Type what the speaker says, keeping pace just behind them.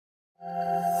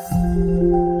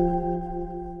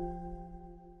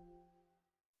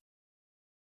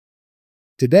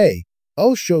Today,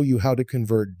 I'll show you how to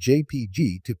convert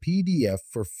JPG to PDF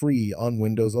for free on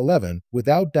Windows 11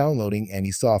 without downloading any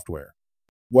software.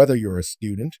 Whether you're a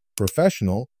student,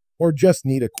 professional, or just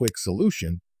need a quick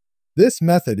solution, this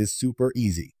method is super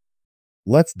easy.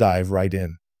 Let's dive right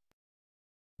in.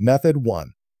 Method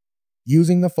 1.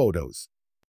 Using the photos.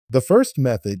 The first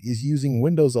method is using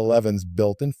Windows 11's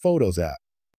built-in Photos app.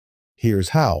 Here's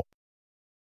how.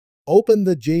 Open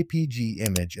the JPG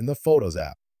image in the Photos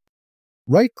app.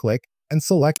 Right-click and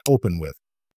select Open With.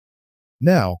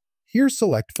 Now, here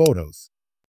select Photos.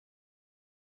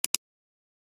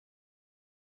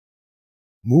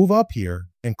 Move up here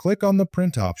and click on the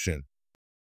Print option.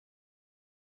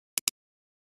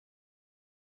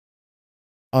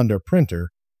 Under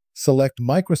Printer, select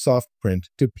Microsoft Print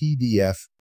to PDF.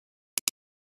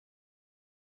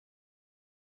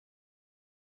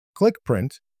 Click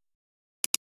Print.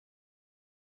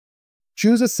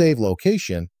 Choose a save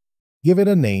location, give it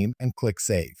a name, and click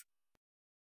Save.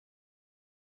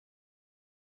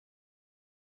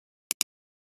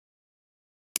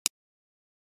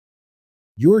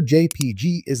 Your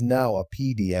JPG is now a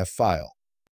PDF file.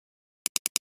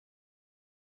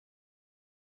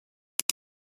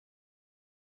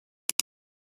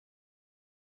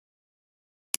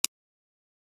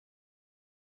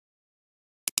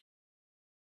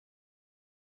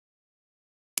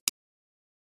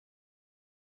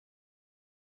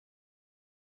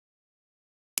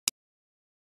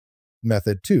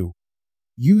 Method 2.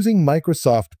 Using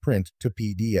Microsoft Print to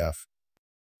PDF.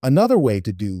 Another way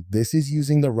to do this is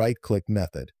using the right-click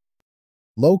method.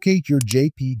 Locate your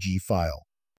JPG file.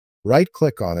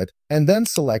 Right-click on it and then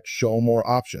select Show More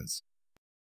options.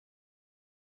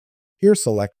 Here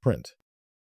select Print.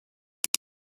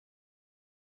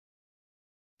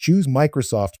 Choose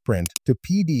Microsoft Print to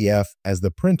PDF as the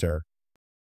printer.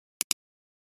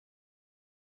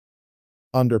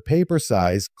 Under Paper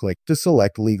Size, click to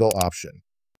select Legal option.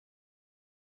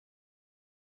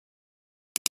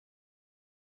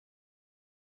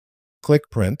 Click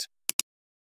Print.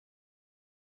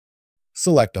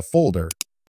 Select a folder.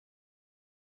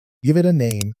 Give it a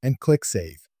name and click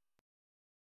Save.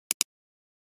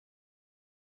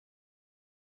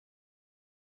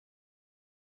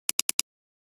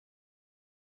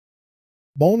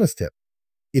 Bonus tip: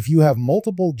 if you have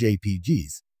multiple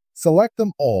JPGs, select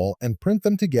them all and print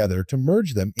them together to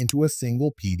merge them into a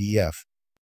single PDF.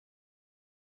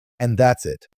 And that's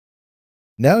it.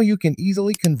 Now you can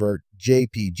easily convert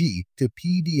JPG to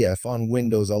PDF on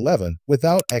Windows 11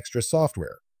 without extra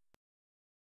software.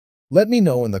 Let me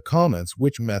know in the comments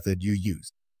which method you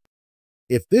used.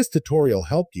 If this tutorial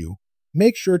helped you,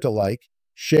 make sure to like,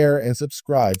 share, and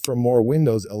subscribe for more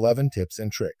Windows 11 tips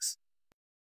and tricks.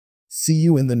 See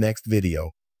you in the next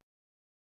video.